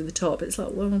completely over the top, it's like,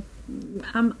 well,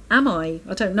 am I?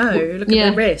 I don't know. Look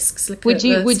at the risks. Would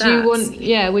you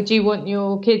want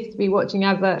your kids to be watching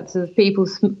adverts of people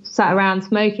sat around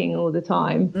smoking all the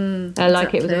time,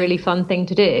 like it was a really fun thing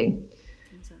to do?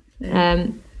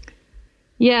 So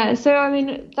I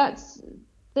mean, that's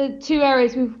the two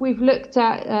areas we've looked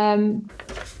at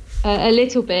a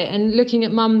little bit, and looking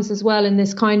at mums as well. And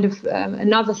this kind of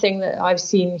another thing that I've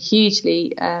seen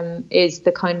hugely is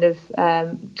the kind of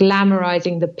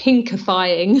glamorizing, the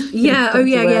pinkifying.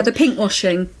 The pink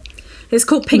washing. It's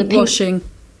called pink washing.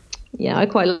 Yeah, I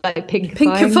quite like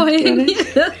pinkifying.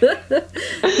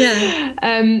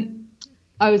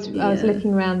 I was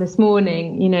looking around this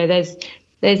morning. You know,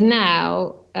 there's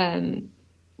now.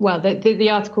 The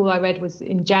article I read was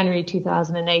in January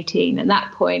 2018. At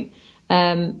that point,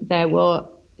 there were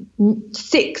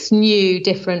 6 new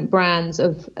different brands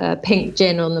of pink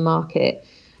gin on the market.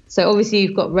 So obviously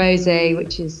you've got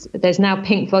rosé, there's now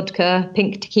pink vodka,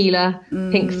 pink tequila,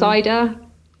 pink cider.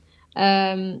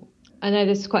 I know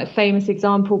this is quite a famous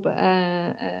example, but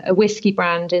a whiskey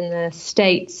brand in the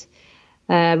States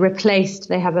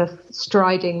they have a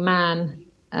striding man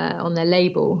on their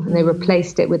label, and they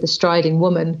replaced it with a striding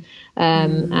woman,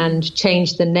 and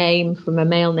changed the name from a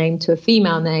male name to a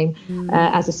female name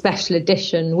as a special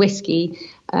edition whiskey,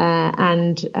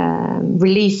 and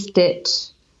released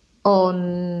it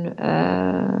on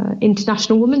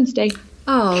International Women's Day.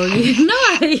 Oh,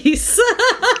 nice.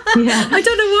 Yeah. I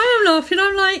don't know why I'm laughing.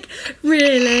 I'm like,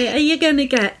 really? Are you going to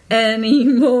get any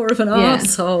more of an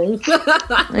arsehole?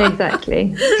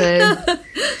 Exactly. So,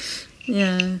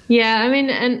 yeah. I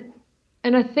mean,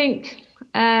 and I think,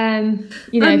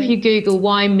 if you Google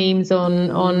wine memes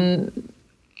on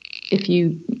if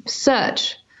you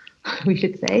search, we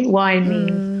should say, wine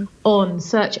memes on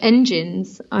search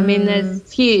engines, I mean,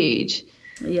 there's huge.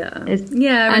 Yeah,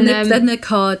 and the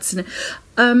cards.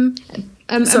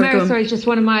 Sorry, just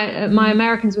one of my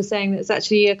Americans was saying that it's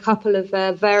actually a couple of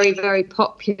very, very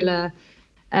popular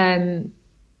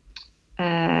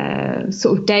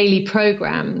sort of daily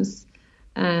programs.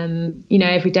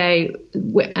 Every day,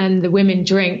 and the women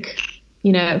drink,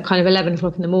 kind of 11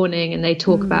 o'clock in the morning, and they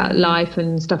talk about life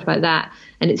and stuff like that.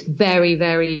 And it's very,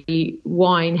 very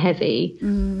wine heavy.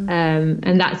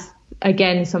 And that's,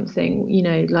 again, something,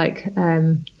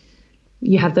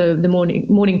 you have the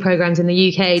morning programs in the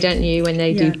UK, don't you, when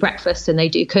they do breakfast and they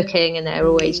do cooking, and they're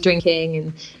always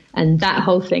drinking, and that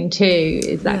whole thing too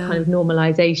is that kind of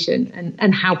normalization,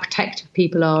 and how protective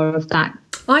people are of that.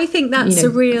 I think that's a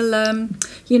real,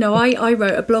 I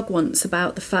wrote a blog once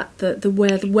about the fact that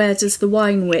where does the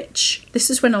wine witch, this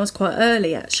is when I was quite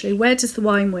early actually, where does the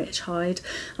wine witch hide?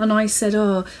 And I said,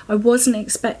 I wasn't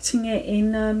expecting it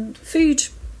in food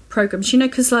programs,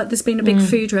 because there's been a big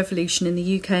food revolution in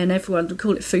the UK, and everyone would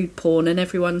call it food porn, and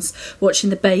everyone's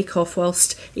watching the Bake Off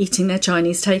whilst eating their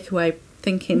Chinese takeaway,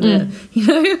 thinking that,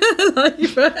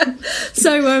 but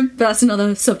that's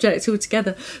another subject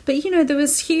altogether. But there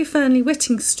was Hugh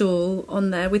Fearnley-Whitting's stall on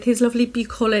there with his lovely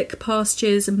bucolic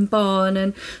pastures and barn,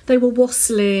 and they were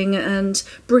wassailing and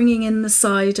bringing in the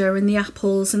cider and the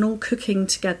apples and all cooking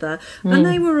together, and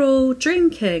they were all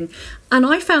drinking. And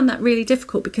I found that really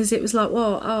difficult, because it was like,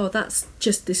 that's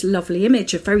just this lovely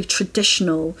image of very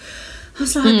traditional. I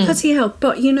was like, bloody hell.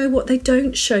 But you know what? They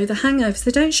don't show the hangovers.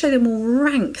 They don't show them all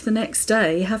rank the next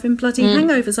day, having bloody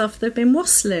hangovers after they've been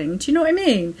wassailing. Do you know what I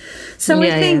mean? So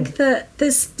I think that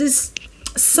there's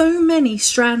so many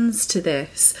strands to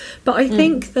this. But I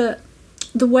think that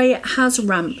the way it has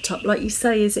ramped up, like you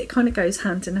say, is it kind of goes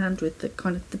hand in hand with the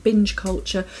kind of the binge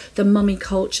culture, the mummy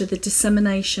culture, the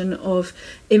dissemination of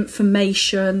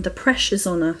information, the pressures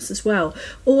on us as well,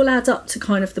 all add up to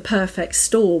kind of the perfect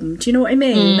storm. Do you know what I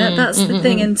mean? That's the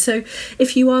thing. And so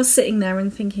if you are sitting there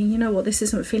and thinking, you know what, this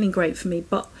isn't feeling great for me,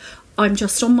 but I'm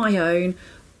just on my own,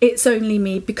 it's only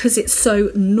me, because it's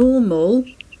so normal,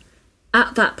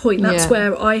 at that point, that's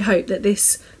where I hope that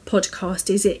this podcast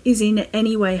is in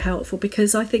any way helpful,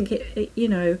 because I think it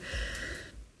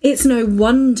it's no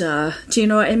wonder, do you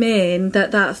know what I mean,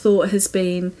 that thought has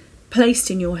been placed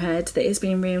in your head, that it's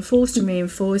been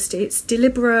reinforced. It's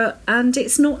deliberate, and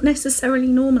it's not necessarily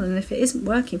normal. And if it isn't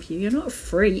working for you, you're not a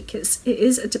freak. It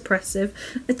is a depressive,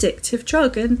 addictive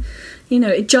drug, and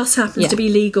it just happens to be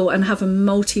legal and have a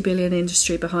multi-billion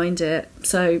industry behind it.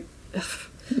 So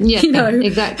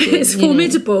exactly, it's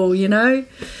formidable,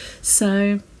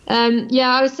 so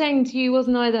I was saying to you,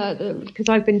 wasn't I, that because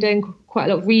I've been doing quite a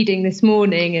lot of reading this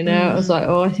morning, and I was like,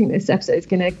 I think this episode is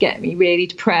going to get me really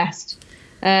depressed,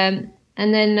 and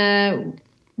then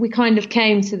we kind of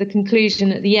came to the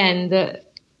conclusion at the end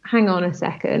that, hang on a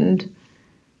second,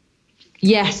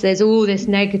 yes, there's all this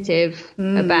negative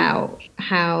about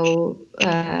how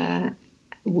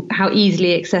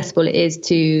easily accessible it is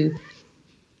to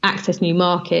access new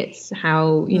markets,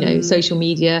 how social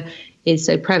media is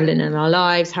so prevalent in our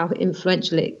lives, how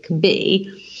influential it can be.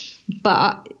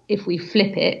 But if we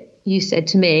flip it, you said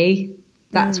to me,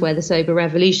 that's where the sober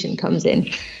revolution comes in.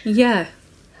 Yeah.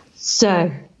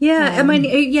 So yeah, I mean,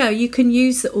 you can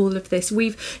use all of this.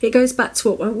 It goes back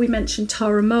to what we mentioned,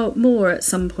 Tara Moore at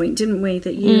some point, didn't we?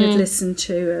 That you had listened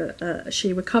to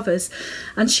She Recovers,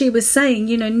 and she was saying,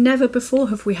 never before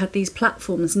have we had these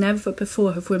platforms. Never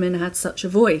before have women had such a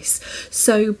voice.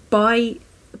 So by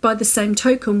the same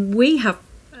token, we have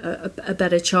a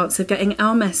better chance of getting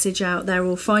our message out there,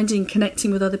 or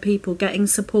connecting with other people, getting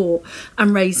support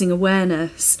and raising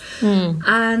awareness.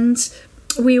 And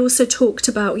we also talked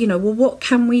about, what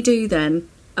can we do then?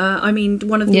 I mean,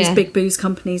 one of these big booze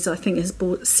companies, I think, has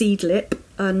bought Seedlip,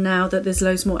 and now that there's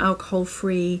loads more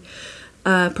alcohol-free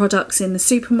products in the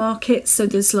supermarkets. So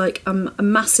there's like a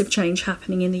massive change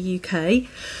happening in the UK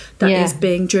that is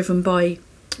being driven by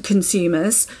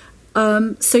consumers.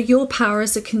 So your power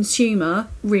as a consumer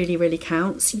really, really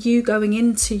counts. You going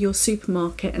into your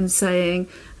supermarket and saying,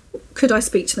 could I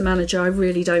speak to the manager? I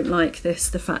really don't like this.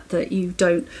 The fact that you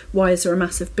don't, why is there a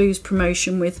massive booze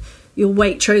promotion with your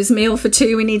Waitrose meal for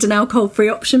 2? We need an alcohol-free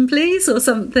option, please, or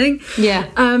something. Yeah.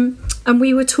 And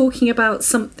we were talking about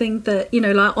something that,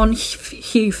 like on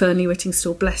Hugh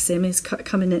Fearnley-Whittingstall, bless him, is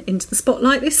coming into the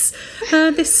spotlight this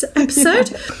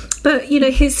episode. But,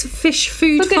 his fish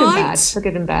food fight. For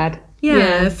good and bad.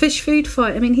 Yeah, fish food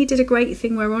fight. I mean, he did a great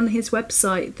thing where on his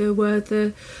website there were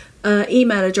the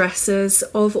email addresses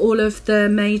of all of the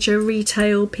major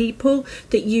retail people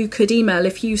that you could email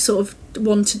if you sort of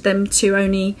wanted them to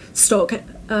only stock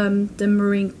the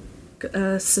Marine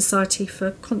Society for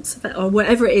Conservation, or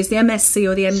whatever it is, the MSC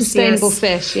or the MCS. Sustainable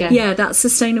fish, Yeah, that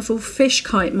sustainable fish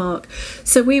kite mark.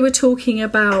 So we were talking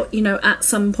about, at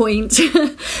some point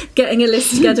getting a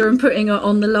list together and putting it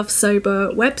on the Love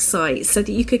Sober website so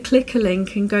that you could click a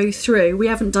link and go through. We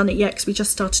haven't done it yet because we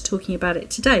just started talking about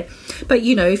it today. But,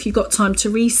 if you've got time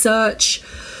to research,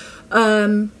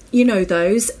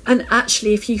 those, and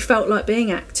actually if you felt like being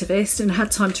activist and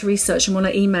had time to research and want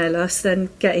to email us, then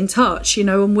get in touch,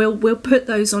 and we'll put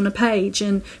those on a page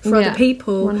and for other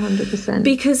people. 100%.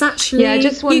 Because actually I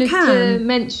just wanted to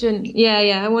mention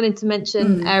I wanted to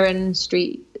mention Erin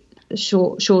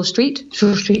Shaw Street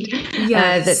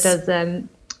that does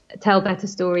Tell Better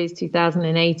Stories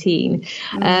 2018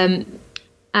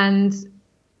 and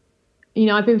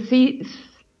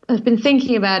I've been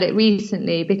thinking about it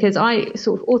recently because I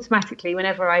sort of automatically,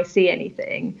 whenever I see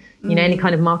anything, any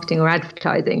kind of marketing or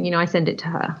advertising, I send it to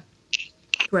her.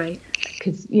 Right.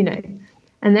 Because, and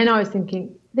then I was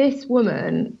thinking, this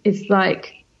woman is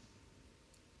like,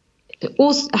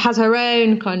 also has her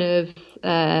own kind of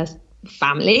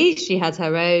family. She has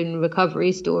her own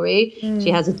recovery story. She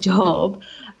has a job,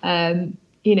 and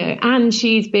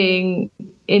she's being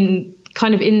in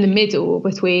the middle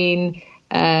between,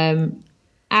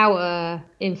 our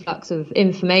influx of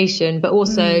information, but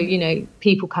also,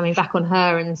 people coming back on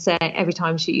her and saying every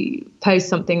time she posts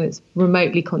something that's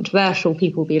remotely controversial,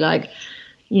 people be like,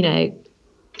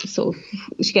 sort of,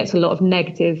 she gets a lot of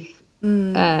negative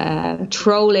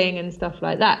trolling and stuff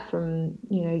like that from,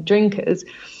 drinkers.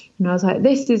 And I was like,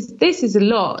 this is a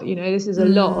lot, this is a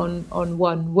lot on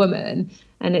one woman.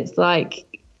 And it's like,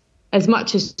 as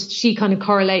much as she kind of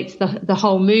correlates the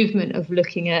whole movement of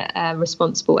looking at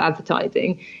responsible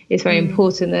advertising, it's very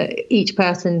important that each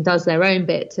person does their own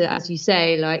bit to, as you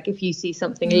say, like if you see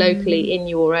something locally in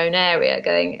your own area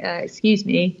going, excuse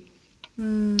me,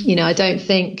 I don't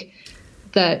think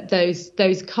that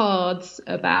those cards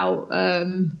about,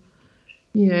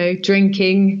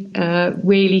 drinking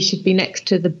really should be next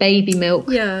to the baby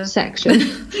milk section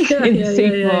in the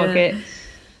supermarket.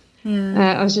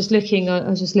 Yeah. I was just looking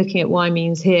at Wine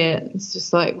Means Here. It's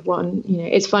just like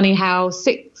it's funny how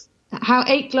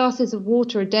 8 glasses of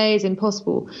water a day is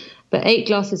impossible, but 8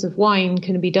 glasses of wine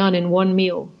can be done in one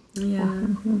meal. Yeah,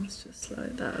 it's just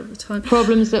like that all the time.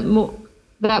 Problems that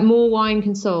more wine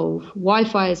can solve.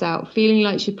 Wi-Fi is out. Feeling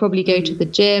like should probably go to the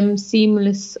gym.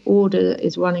 Seamless order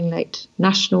is running late.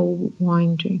 National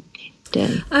Wine Drinking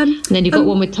Day. And then you've got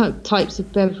one with types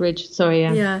of beverage. Sorry,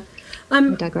 yeah. I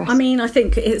mean, I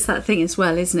think it's that thing as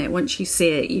well, isn't it? Once you see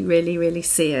it, you really, really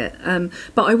see it.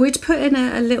 But I would put in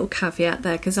a little caveat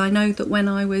there, because I know that when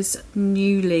I was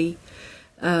newly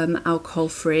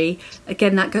alcohol-free,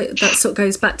 again, that sort of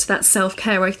goes back to that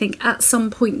self-care. I think at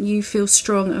some point you feel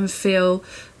strong and feel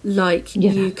like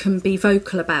you can be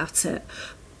vocal about it.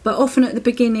 But often at the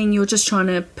beginning, you're just trying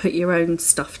to put your own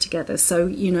stuff together. So,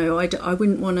 I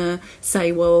wouldn't want to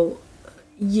say, well,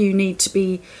 you need to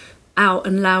be out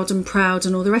and loud and proud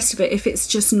and all the rest of it if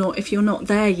you're not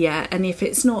there yet, and if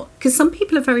it's not, because some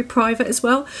people are very private as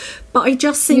well. But I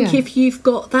just think if you've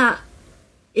got that,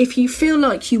 if you feel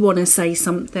like you want to say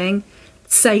something,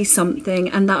 say something,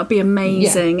 and that would be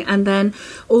amazing. And then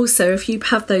also, if you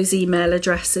have those email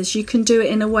addresses, you can do it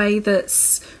in a way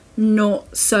that's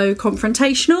not so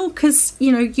confrontational, because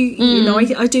you know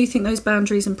I do think those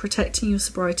boundaries and protecting your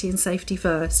sobriety and safety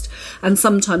first, and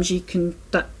sometimes you can,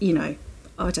 that, you know,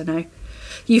 I don't know,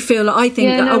 you feel like, I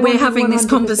think that we're having 100%. This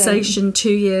conversation 2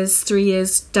 years, 3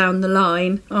 years down the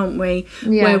line, aren't we?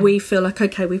 Where we feel like,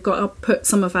 okay, we've got to put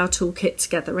some of our toolkit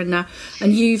together. And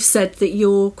you've said that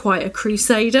you're quite a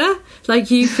crusader, like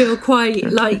you feel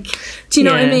quite like, do you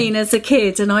know what I mean, as a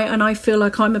kid? And I feel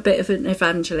like I'm a bit of an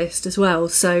evangelist as well.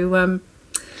 So maybe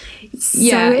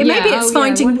it's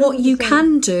finding what you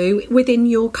can do within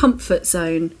your comfort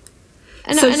zone.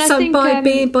 And I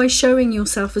think, by showing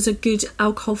yourself as a good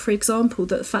alcohol-free example,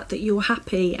 that the fact that you're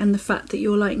happy and the fact that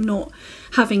you're like not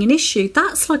having an issue,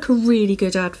 that's like a really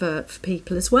good advert for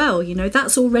people as well. You know,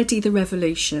 that's already the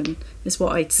revolution, is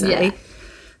what I'd say. Yeah.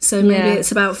 So maybe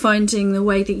it's about finding the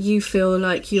way that you feel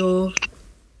like you're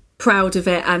proud of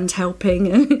it and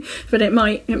helping, but it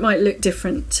might look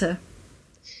different.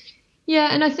 Yeah,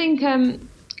 and I think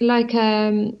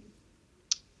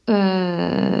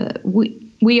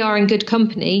we are in good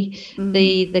company.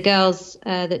 The girls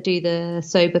that do the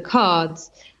sober cards,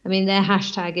 I mean, their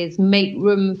hashtag is make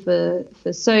room for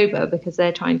sober, because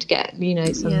they're trying to get, you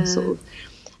know, some sort of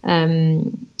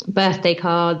birthday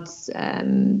cards,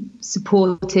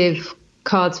 supportive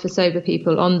cards for sober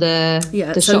people on the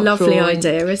it's shop a lovely floor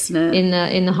idea, isn't it?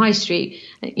 In the high street,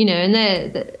 you know, and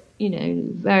they're you know,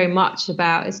 very much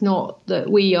about, it's not that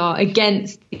we are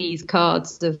against these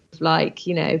cards of, like,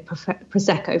 you know,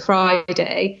 Prosecco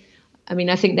Friday. I mean,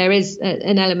 I think there is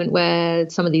an element where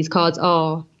some of these cards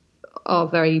are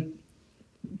very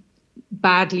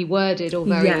badly worded or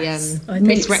very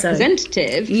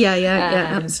misrepresentative. So.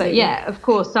 Absolutely. But yeah, of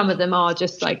course, some of them are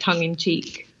just like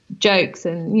tongue-in-cheek jokes,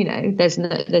 and you know, there's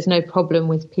no problem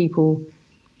with people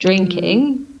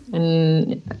drinking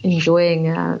and enjoying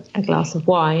a glass of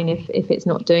wine if it's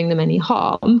not doing them any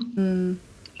harm.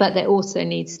 But there also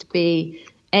needs to be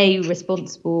a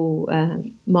responsible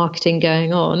marketing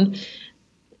going on,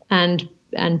 and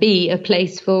B, a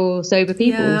place for sober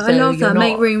people. Yeah, I love that.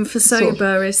 Make room for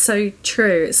sober is so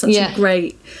true. It's such a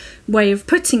great way of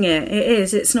putting it. It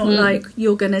is. It's not like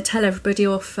you're going to tell everybody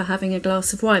off for having a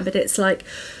glass of wine, but it's like,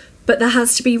 but there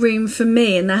has to be room for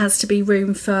me, and there has to be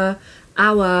room for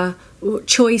our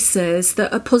choices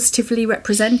that are positively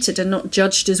represented and not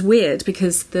judged as weird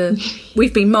because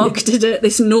we've been marketed at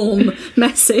this norm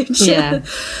message.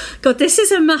 God, this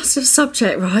is a massive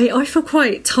subject, right? I feel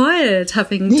quite tired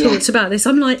having talked about this.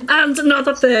 I'm like, and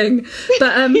another thing,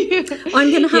 but I'm going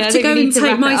to have to go and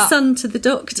take my son to the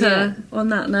doctor on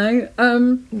that note.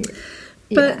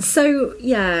 But so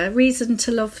reason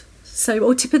to love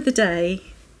or tip of the day,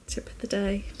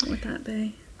 what would that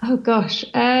be? Oh gosh,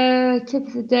 tip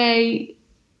of the day.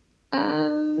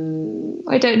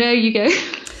 I don't know. You go.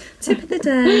 Tip of the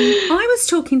day. I was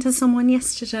talking to someone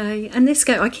yesterday, and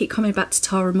I keep coming back to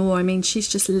Tara Moore. I mean, she's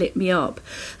just lit me up.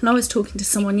 And I was talking to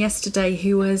someone yesterday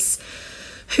who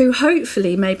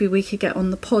hopefully maybe we could get on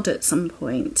the pod at some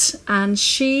point. And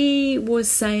she was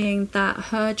saying that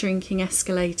her drinking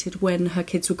escalated when her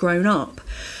kids were grown up,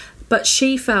 but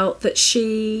she felt that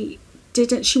she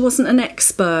wasn't an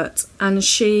expert, and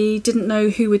she didn't know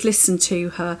who would listen to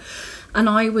her. And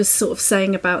I was sort of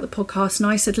saying about the podcast, and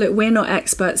I said, look, we're not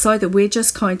experts either. We're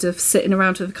just kind of sitting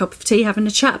around with a cup of tea, having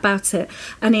a chat about it.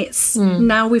 And it's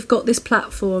now we've got this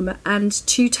platform, and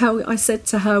I said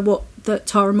to her that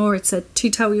Tara Moore had said, to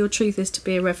tell your truth is to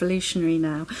be a revolutionary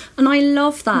now. And I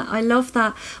love that.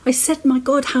 I said, my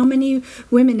God, how many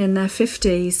women in their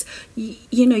 50s,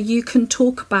 you know, you can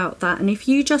talk about that. And if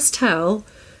you just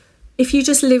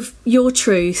live your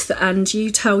truth and you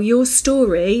tell your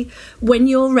story when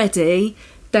you're ready,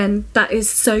 then that is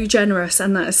so generous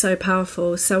and that is so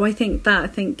powerful. So I think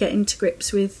getting to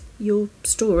grips with your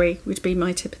story would be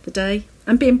my tip of the day,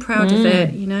 and being proud of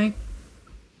it, you know.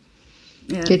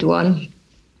 Yeah. Good one.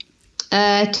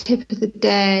 Tip of the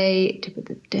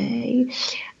day.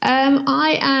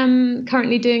 I am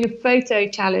currently doing a photo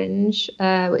challenge,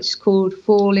 which is called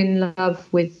Fall in Love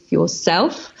with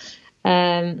Yourself,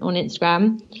 on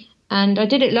Instagram. And I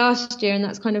did it last year, and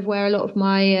that's kind of where a lot of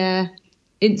my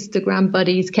Instagram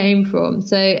buddies came from.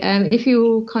 So if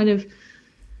you're kind of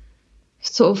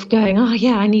sort of going,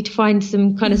 I need to find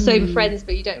some kind of sober friends,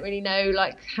 but you don't really know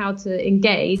like how to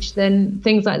engage, then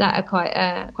things like that are quite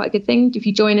a good thing. If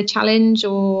you join a challenge,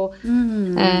 or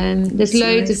there's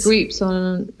loads of groups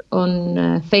on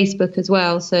Facebook as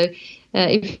well. So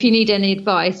if you need any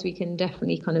advice, we can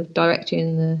definitely kind of direct you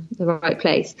in the right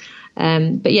place.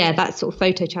 But yeah, that sort of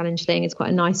photo challenge thing is quite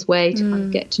a nice way to kind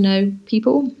of get to know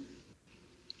people.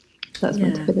 So that's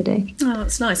my tip of the day. Oh,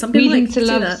 that's nice. I'm going Reason to to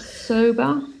love that.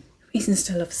 sober. Reasons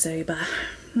to love sober.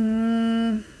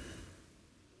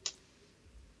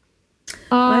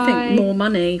 I think more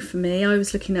money for me. I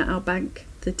was looking at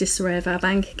the disarray of our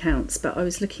bank accounts, but I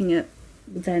was looking at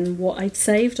then what I'd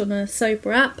saved on a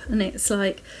sober app, and it's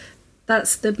like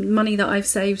that's the money that I've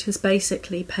saved has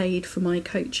basically paid for my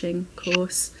coaching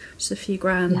course, just a few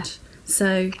grand. Yeah.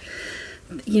 So,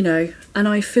 you know, and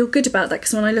I feel good about that,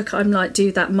 because when I look, I'm like,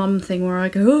 do that mum thing where I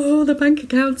go, oh, the bank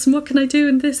accounts, and what can I do,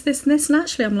 and this, and this, and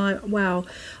actually I'm like, wow,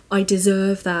 I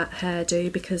deserve that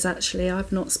hairdo, because actually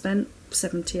I've not spent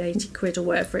 70, 80 quid or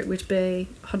whatever it would be,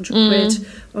 100 quid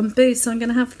on booze, so I'm going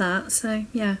to have that. So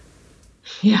yeah,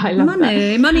 I love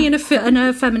money, that. Money and a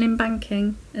feminine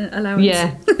banking allowance.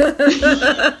 Yeah.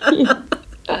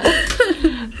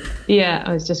 Yeah,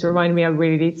 I was just reminding me I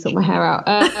really need to sort my hair out.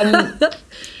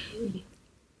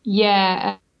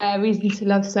 Reason to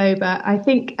love sober. I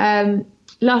think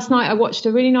last night I watched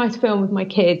a really nice film with my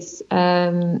kids.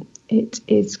 It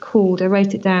is called, I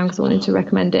wrote it down because I wanted to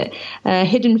recommend it,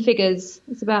 Hidden Figures.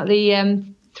 It's about the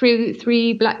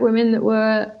three black women that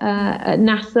were at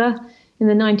NASA in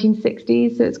the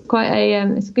 1960s. So it's quite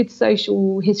it's a good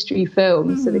social history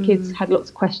film. So the kids had lots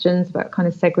of questions about kind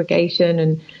of segregation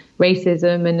and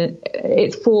racism, and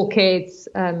it's for kids.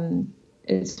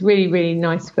 It's really, really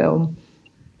nice film.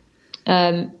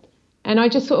 And I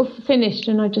just sort of finished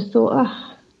and I just thought,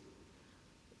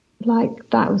 like,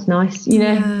 that was nice, you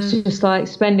know. It's just like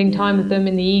spending time with them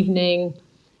in the evening,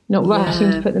 not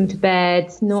rushing to put them to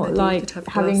bed, not like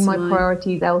having my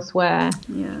priorities elsewhere.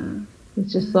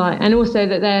 It's just like, and also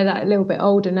that they're that little bit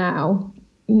older now,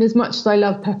 and as much as I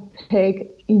love Peppa Pig,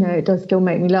 you know, it does still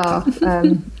make me laugh.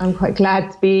 I'm quite glad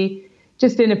to be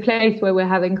just in a place where we're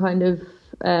having kind of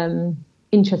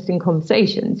interesting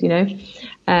conversations, you know.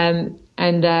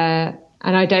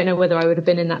 And I don't know whether I would have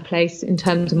been in that place in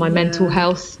terms of my mental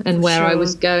health and where I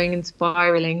was going and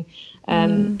spiralling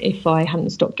if I hadn't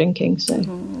stopped drinking. So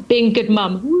being a good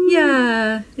mum.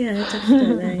 Yeah,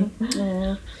 definitely.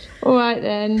 All right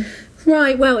then.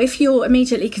 Right, well, if you're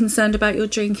immediately concerned about your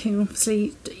drinking,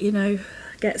 obviously, you know,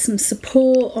 get some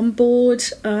support on board.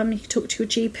 You can talk to your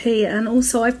GP. And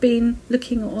also I've been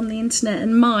looking on the internet,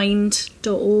 and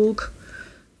mind.org.uk,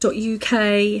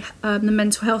 the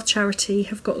mental health charity,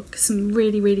 have got some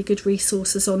really, really good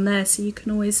resources on there, so you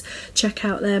can always check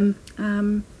out them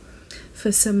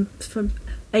from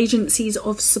agencies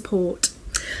of support.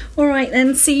 All right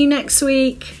then, see you next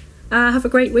week. Have a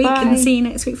great week. Bye. And see you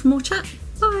next week for more chat.